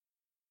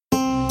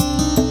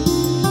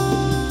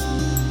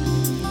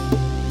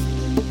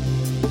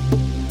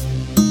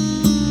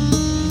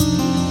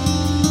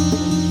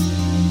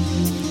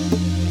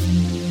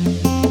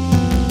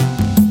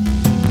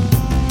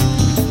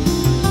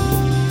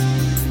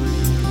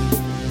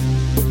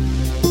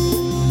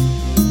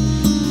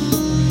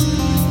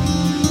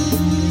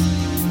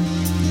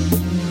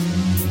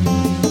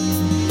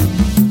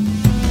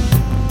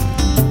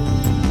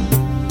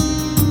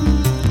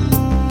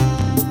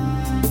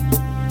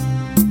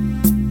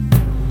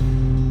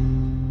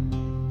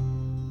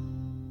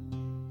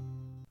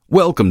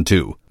Welcome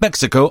to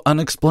Mexico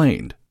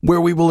Unexplained, where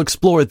we will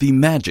explore the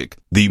magic,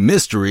 the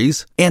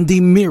mysteries, and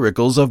the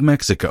miracles of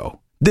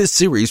Mexico. This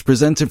series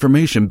presents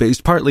information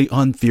based partly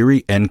on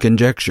theory and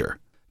conjecture.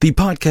 The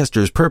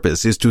podcaster's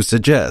purpose is to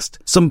suggest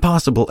some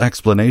possible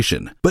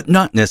explanation, but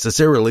not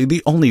necessarily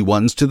the only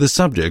ones to the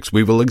subjects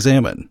we will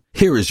examine.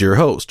 Here is your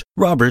host,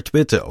 Robert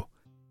Bitto.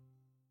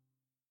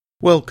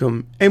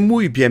 Welcome, and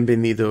muy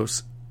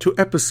bienvenidos, to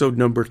episode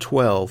number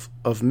 12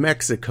 of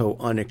Mexico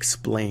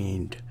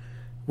Unexplained,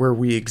 where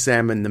we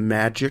examine the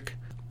magic,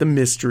 the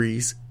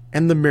mysteries,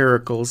 and the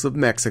miracles of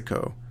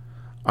Mexico.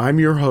 I'm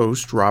your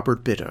host,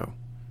 Robert Bitto.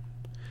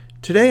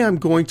 Today I'm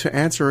going to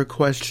answer a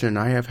question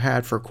I have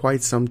had for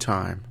quite some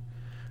time.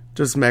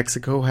 Does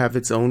Mexico have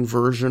its own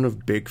version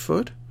of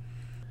Bigfoot?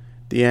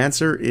 The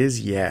answer is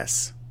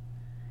yes.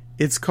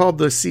 It's called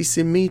the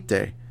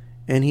Sisismite,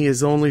 and he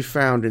is only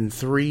found in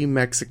 3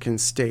 Mexican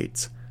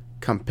states,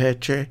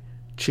 Campeche,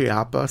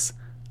 Chiapas,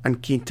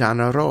 and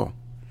Quintana Roo.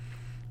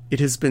 It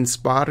has been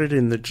spotted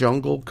in the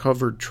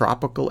jungle-covered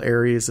tropical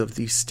areas of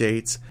these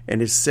states and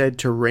is said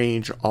to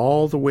range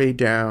all the way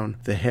down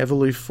the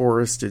heavily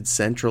forested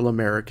Central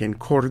American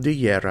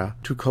Cordillera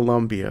to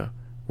Colombia,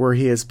 where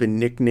he has been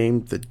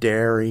nicknamed the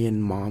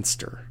Darien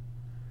Monster.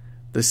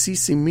 The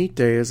Sisismite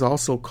is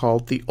also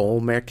called the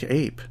Olmec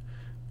ape,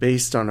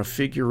 based on a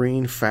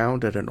figurine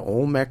found at an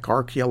Olmec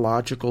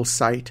archaeological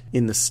site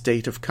in the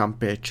state of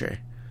Campeche.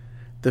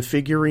 The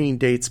figurine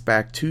dates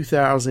back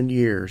 2,000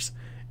 years,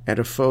 and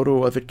a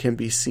photo of it can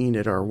be seen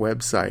at our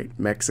website,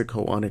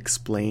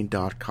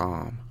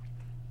 MexicoUnexplained.com.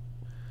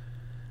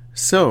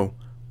 So,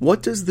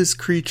 what does this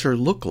creature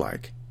look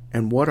like,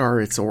 and what are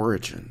its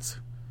origins?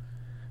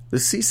 The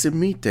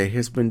Sisismite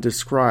has been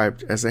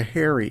described as a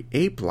hairy,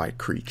 ape-like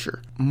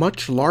creature,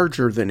 much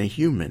larger than a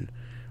human,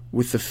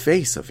 with the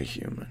face of a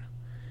human.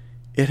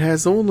 It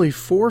has only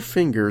 4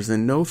 fingers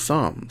and no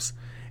thumbs,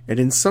 and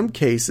in some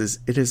cases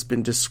it has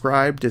been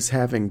described as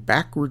having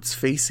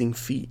backwards-facing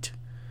feet.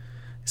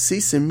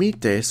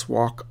 Sisismites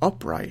walk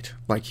upright,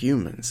 like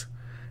humans.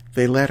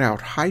 They let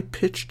out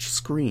high-pitched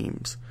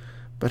screams,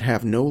 but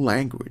have no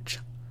language.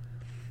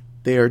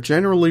 They are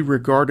generally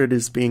regarded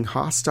as being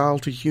hostile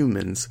to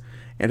humans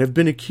and have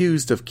been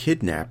accused of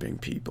kidnapping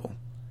people.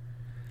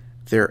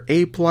 Their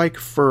ape-like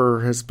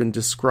fur has been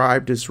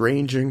described as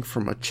ranging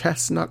from a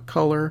chestnut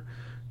color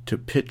to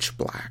pitch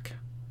black.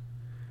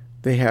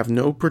 They have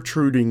no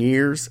protruding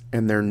ears,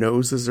 and their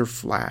noses are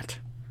flat.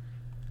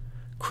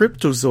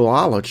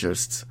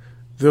 Cryptozoologists,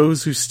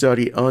 those who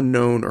study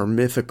unknown or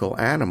mythical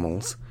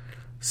animals,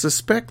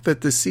 suspect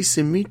that the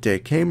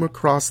Sisismite came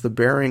across the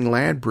Bering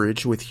Land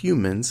Bridge with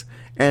humans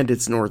and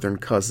its northern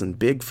cousin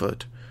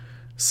Bigfoot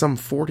some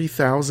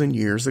 40,000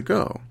 years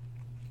ago.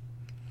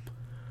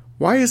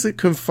 Why is it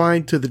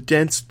confined to the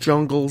dense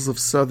jungles of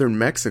southern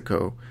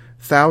Mexico,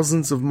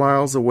 thousands of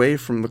miles away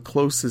from the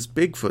closest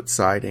Bigfoot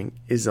sighting,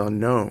 is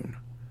unknown.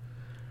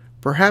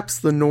 Perhaps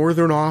the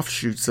northern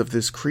offshoots of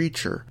this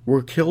creature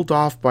were killed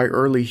off by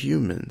early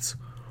humans,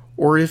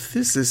 or if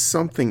this is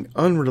something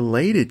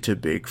unrelated to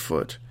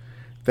Bigfoot,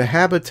 the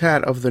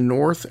habitat of the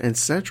north and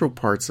central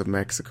parts of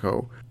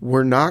Mexico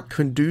were not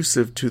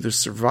conducive to the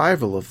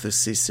survival of the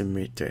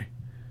Sisismite.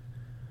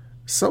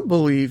 Some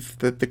believe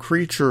that the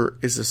creature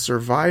is a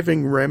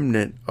surviving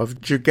remnant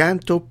of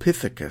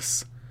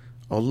Gigantopithecus,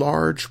 a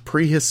large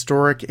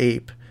prehistoric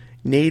ape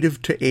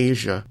native to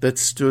Asia that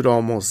stood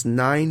almost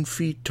 9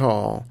 feet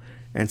tall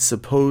and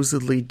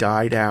supposedly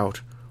died out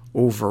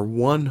over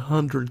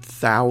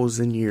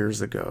 100,000 years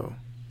ago.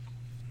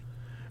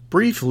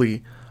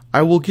 Briefly,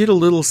 I will get a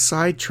little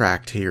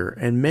sidetracked here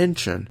and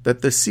mention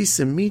that the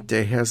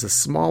Sisismite has a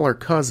smaller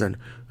cousin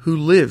who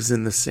lives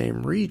in the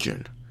same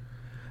region.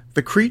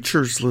 The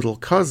creature's little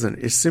cousin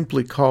is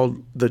simply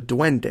called the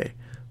Duende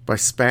by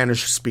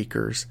Spanish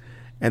speakers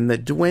and the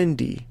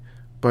Duende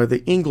by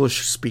the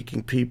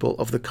English-speaking people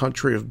of the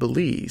country of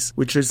Belize,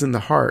 which is in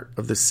the heart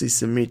of the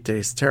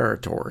Sisismite's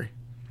territory.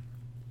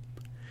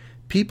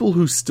 People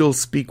who still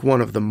speak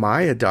one of the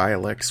Maya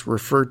dialects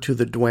refer to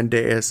the Duende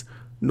as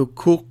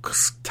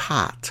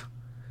Nukuxtat.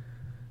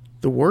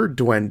 The word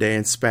duende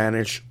in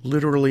Spanish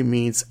literally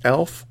means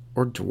elf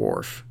or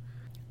dwarf.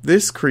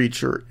 This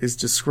creature is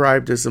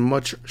described as a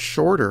much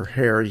shorter,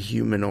 hairy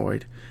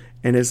humanoid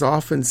and is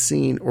often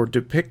seen or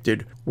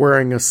depicted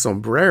wearing a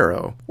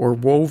sombrero or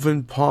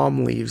woven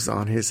palm leaves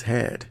on his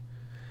head.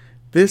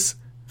 This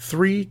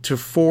 3 to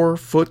 4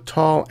 foot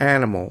tall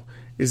animal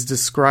is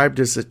described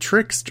as a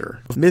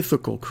trickster, a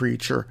mythical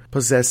creature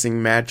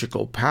possessing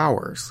magical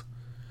powers.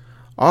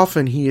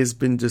 Often he has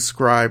been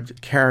described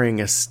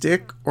carrying a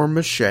stick or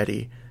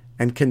machete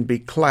and can be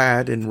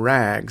clad in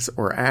rags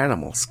or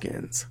animal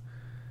skins.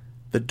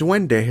 The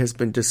Duende has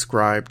been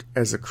described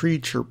as a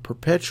creature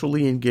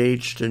perpetually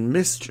engaged in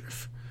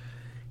mischief.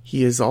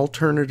 He has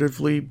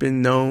alternatively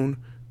been known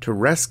to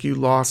rescue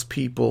lost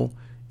people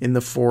in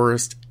the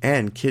forest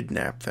and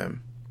kidnap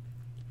them.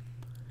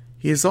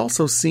 He is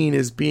also seen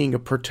as being a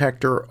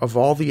protector of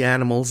all the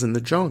animals in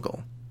the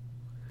jungle.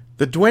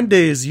 The duende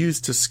is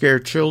used to scare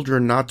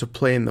children not to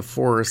play in the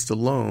forest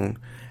alone,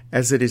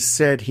 as it is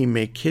said he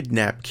may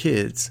kidnap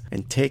kids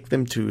and take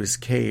them to his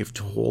cave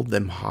to hold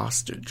them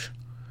hostage.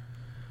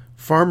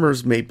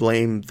 Farmers may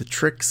blame the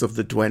tricks of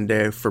the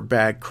duende for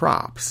bad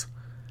crops.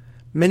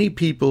 Many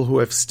people who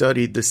have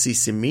studied the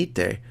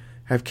Sisismite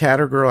have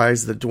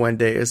categorized the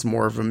duende as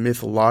more of a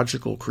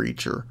mythological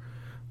creature,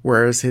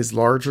 whereas his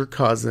larger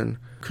cousin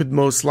could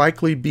most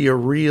likely be a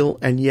real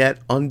and yet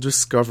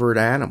undiscovered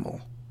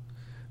animal.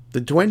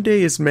 The duende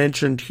is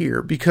mentioned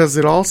here because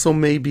it also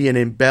may be an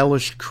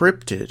embellished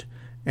cryptid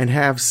and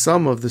have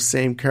some of the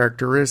same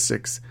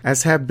characteristics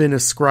as have been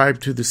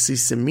ascribed to the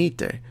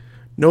Sisismite,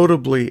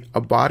 notably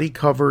a body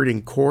covered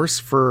in coarse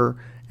fur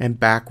and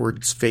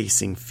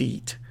backwards-facing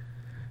feet.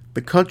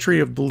 The country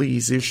of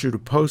Belize issued a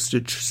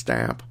postage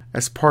stamp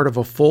as part of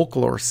a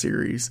folklore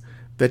series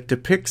that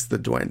depicts the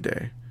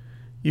duende.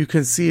 You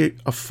can see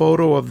a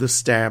photo of the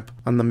stamp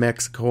on the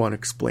Mexico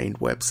Unexplained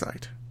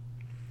website.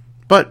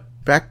 But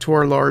back to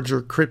our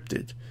larger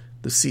cryptid,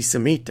 the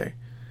Sisismite.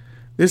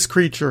 This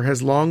creature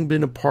has long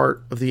been a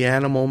part of the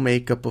animal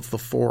makeup of the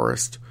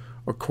forest,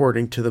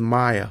 according to the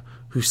Maya,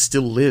 who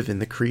still live in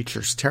the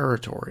creature's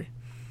territory.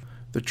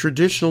 The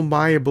traditional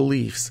Maya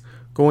beliefs,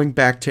 going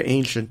back to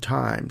ancient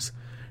times,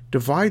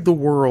 divide the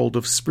world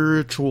of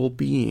spiritual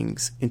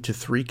beings into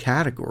three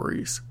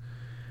categories.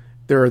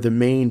 There are the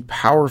main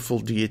powerful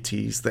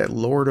deities that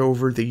lord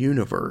over the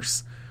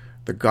universe,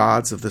 the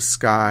gods of the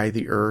sky,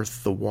 the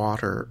earth, the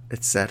water,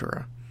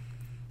 etc.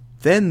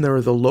 Then there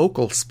are the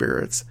local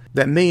spirits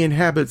that may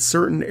inhabit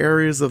certain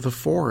areas of the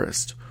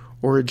forest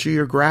or a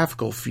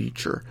geographical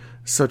feature,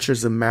 such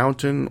as a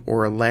mountain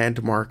or a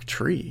landmark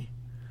tree.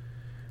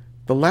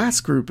 The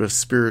last group of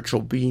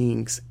spiritual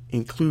beings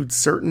includes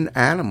certain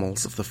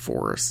animals of the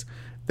forest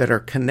that are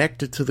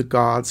connected to the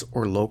gods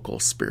or local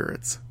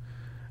spirits.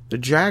 The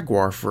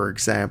jaguar, for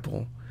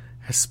example,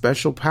 has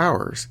special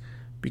powers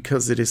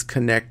because it is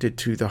connected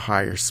to the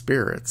higher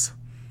spirits.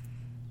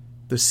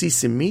 The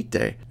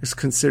Sisismite is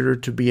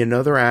considered to be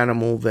another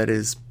animal that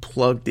is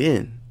plugged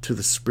in to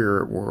the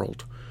spirit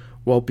world,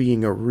 while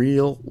being a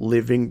real,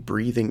 living,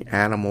 breathing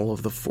animal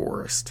of the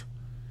forest.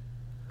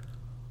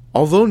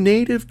 Although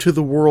native to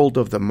the world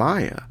of the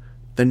Maya,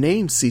 the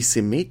name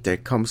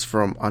Sisismite comes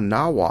from a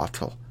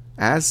Nahuatl,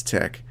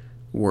 Aztec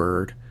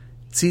word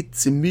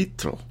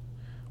Tzitzimitl,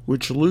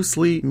 which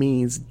loosely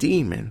means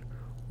demon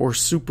or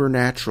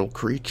supernatural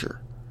creature.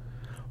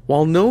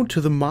 While known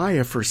to the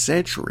Maya for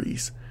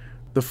centuries,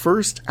 the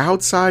first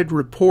outside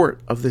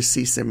report of the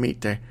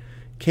Sisismite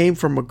came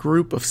from a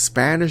group of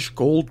Spanish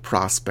gold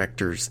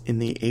prospectors in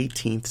the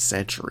 18th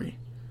century.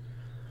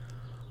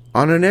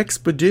 On an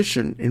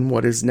expedition in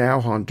what is now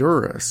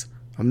Honduras,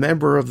 a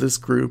member of this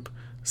group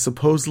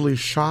supposedly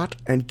shot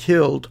and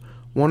killed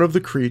one of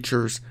the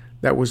creatures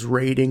that was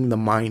raiding the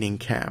mining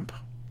camp.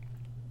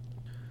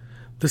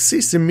 The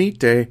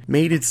Sisismite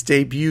made its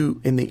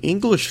debut in the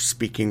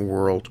English-speaking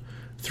world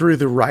through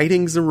the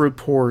writings and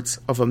reports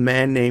of a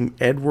man named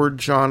Edward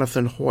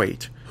Jonathan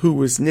Hoyt, who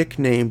was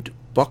nicknamed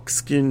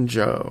Buckskin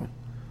Joe.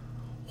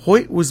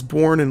 Hoyt was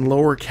born in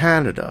Lower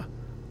Canada,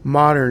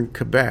 modern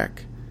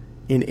Quebec,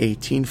 in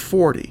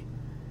 1840.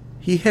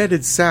 He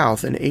headed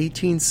south in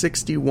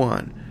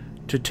 1861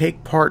 to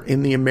take part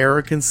in the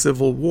American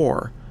Civil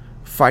War,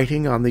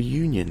 fighting on the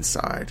Union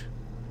side.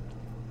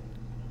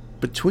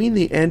 Between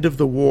the end of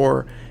the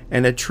war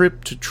and a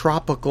trip to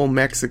tropical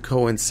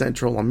Mexico and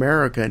Central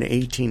America in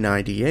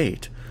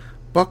 1898,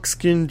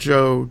 Buckskin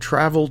Joe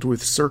traveled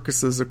with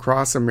circuses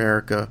across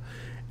America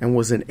and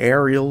was an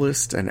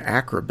aerialist and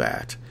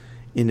acrobat,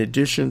 in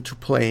addition to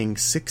playing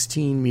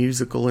 16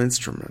 musical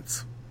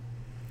instruments.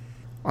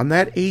 On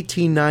that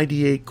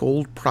 1898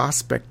 gold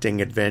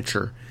prospecting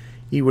adventure,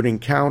 he would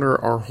encounter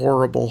our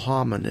horrible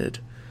hominid,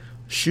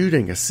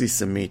 shooting a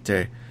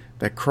Sisismite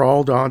that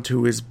crawled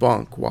onto his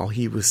bunk while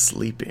he was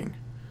sleeping.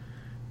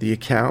 The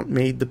account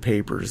made the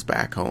papers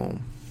back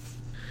home.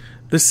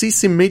 The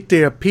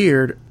Sisismite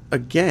appeared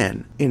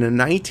again in a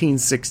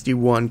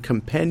 1961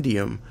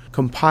 compendium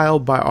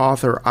compiled by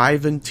author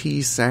Ivan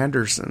T.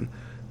 Sanderson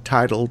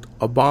titled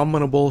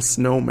Abominable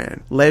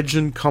Snowman,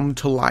 Legend Come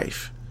to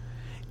Life.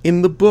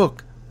 In the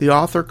book, the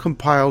author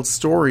compiled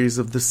stories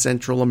of the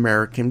Central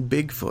American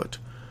Bigfoot,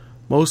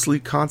 mostly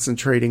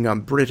concentrating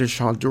on British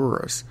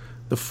Honduras,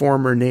 the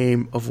former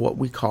name of what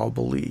we call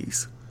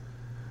Belize.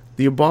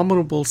 The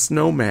Abominable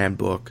Snowman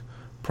book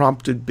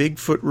prompted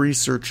Bigfoot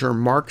researcher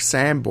Mark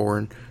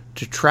Sanborn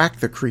to track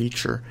the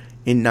creature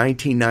in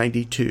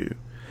 1992,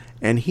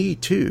 and he,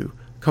 too,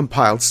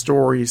 compiled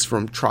stories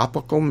from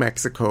tropical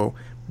Mexico,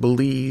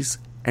 Belize,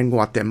 and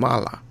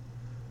Guatemala.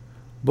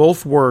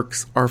 Both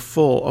works are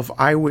full of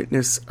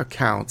eyewitness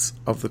accounts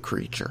of the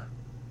creature.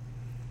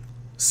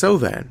 So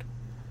then,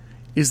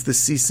 is the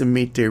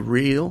Sisismite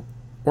real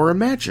or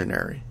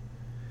imaginary?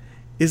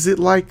 Is it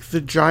like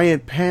the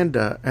giant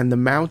panda and the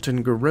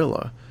mountain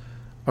gorilla,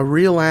 a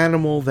real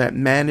animal that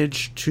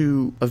managed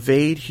to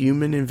evade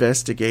human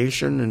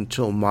investigation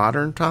until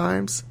modern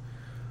times?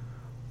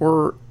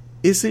 Or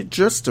is it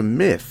just a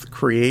myth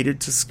created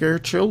to scare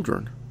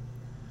children?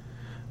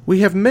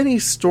 We have many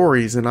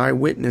stories and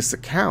eyewitness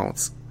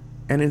accounts,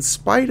 and in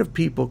spite of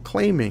people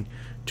claiming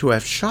to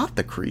have shot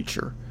the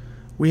creature,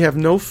 we have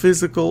no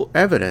physical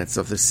evidence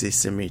of the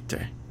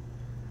Sisismite.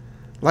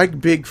 Like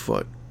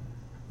Bigfoot,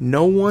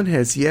 no one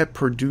has yet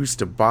produced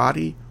a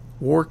body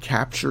or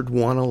captured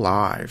one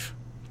alive.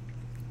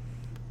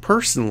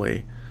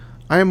 Personally,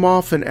 I am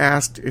often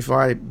asked if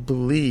I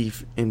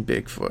believe in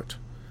Bigfoot.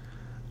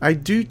 I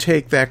do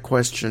take that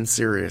question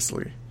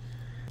seriously.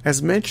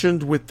 As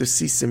mentioned with the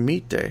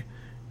Sisismite,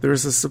 there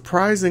is a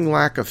surprising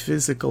lack of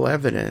physical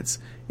evidence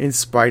in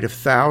spite of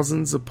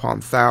thousands upon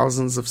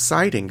thousands of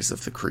sightings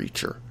of the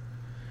creature.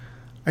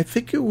 I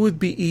think it would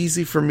be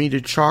easy for me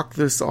to chalk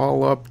this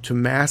all up to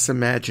mass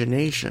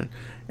imagination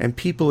and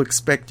people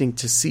expecting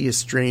to see a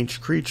strange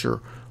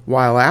creature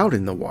while out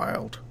in the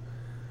wild.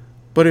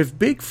 But if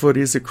Bigfoot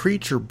is a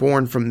creature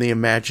born from the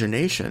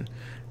imagination,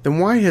 then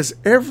why has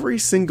every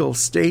single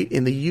state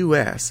in the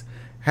U.S.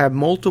 had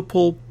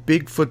multiple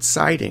Bigfoot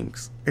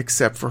sightings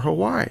except for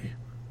Hawaii?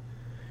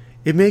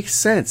 It makes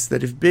sense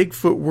that if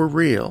Bigfoot were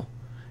real,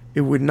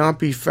 it would not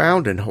be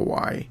found in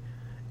Hawaii,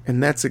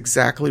 and that's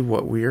exactly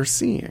what we are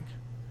seeing.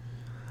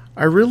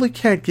 I really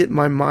can't get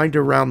my mind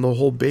around the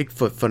whole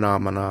Bigfoot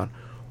phenomenon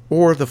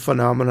or the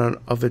phenomenon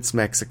of its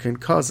Mexican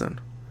cousin.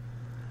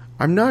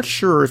 I'm not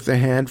sure if the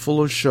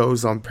handful of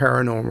shows on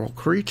paranormal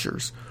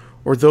creatures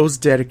or those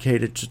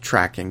dedicated to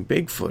tracking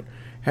Bigfoot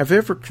have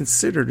ever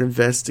considered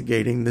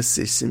investigating the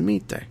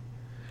Sisismite.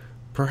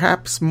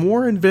 Perhaps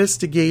more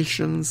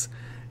investigations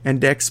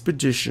and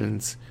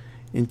expeditions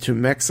into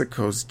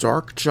Mexico's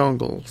dark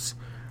jungles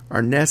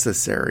are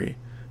necessary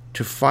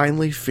to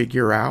finally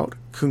figure out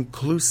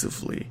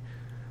conclusively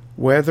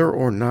whether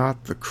or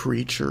not the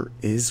creature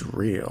is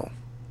real.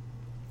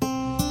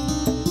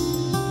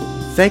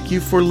 Thank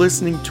you for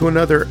listening to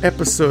another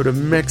episode of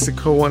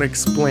Mexico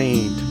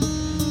Unexplained.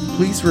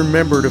 Please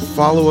remember to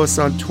follow us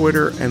on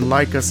Twitter and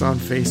like us on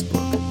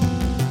Facebook.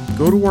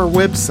 Go to our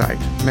website,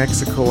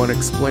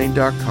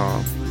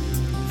 MexicoUnexplained.com,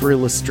 for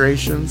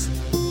illustrations,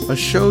 a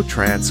show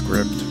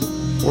transcript,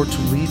 or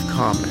to leave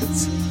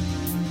comments.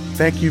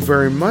 Thank you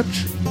very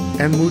much,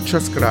 and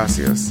muchas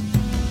gracias.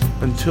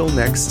 Until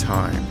next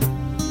time.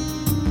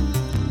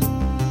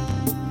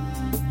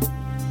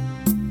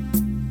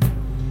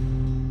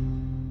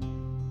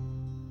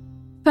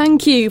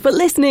 Thank you for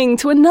listening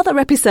to another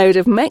episode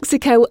of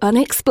Mexico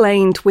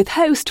Unexplained with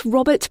host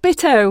Robert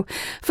Bitto.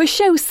 For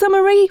show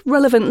summary,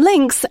 relevant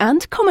links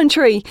and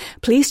commentary,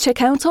 please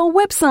check out our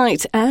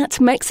website at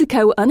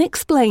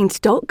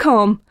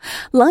mexicounexplained.com.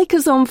 Like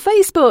us on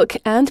Facebook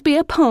and be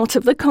a part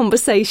of the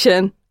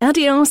conversation.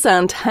 Adios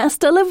and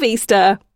hasta la vista.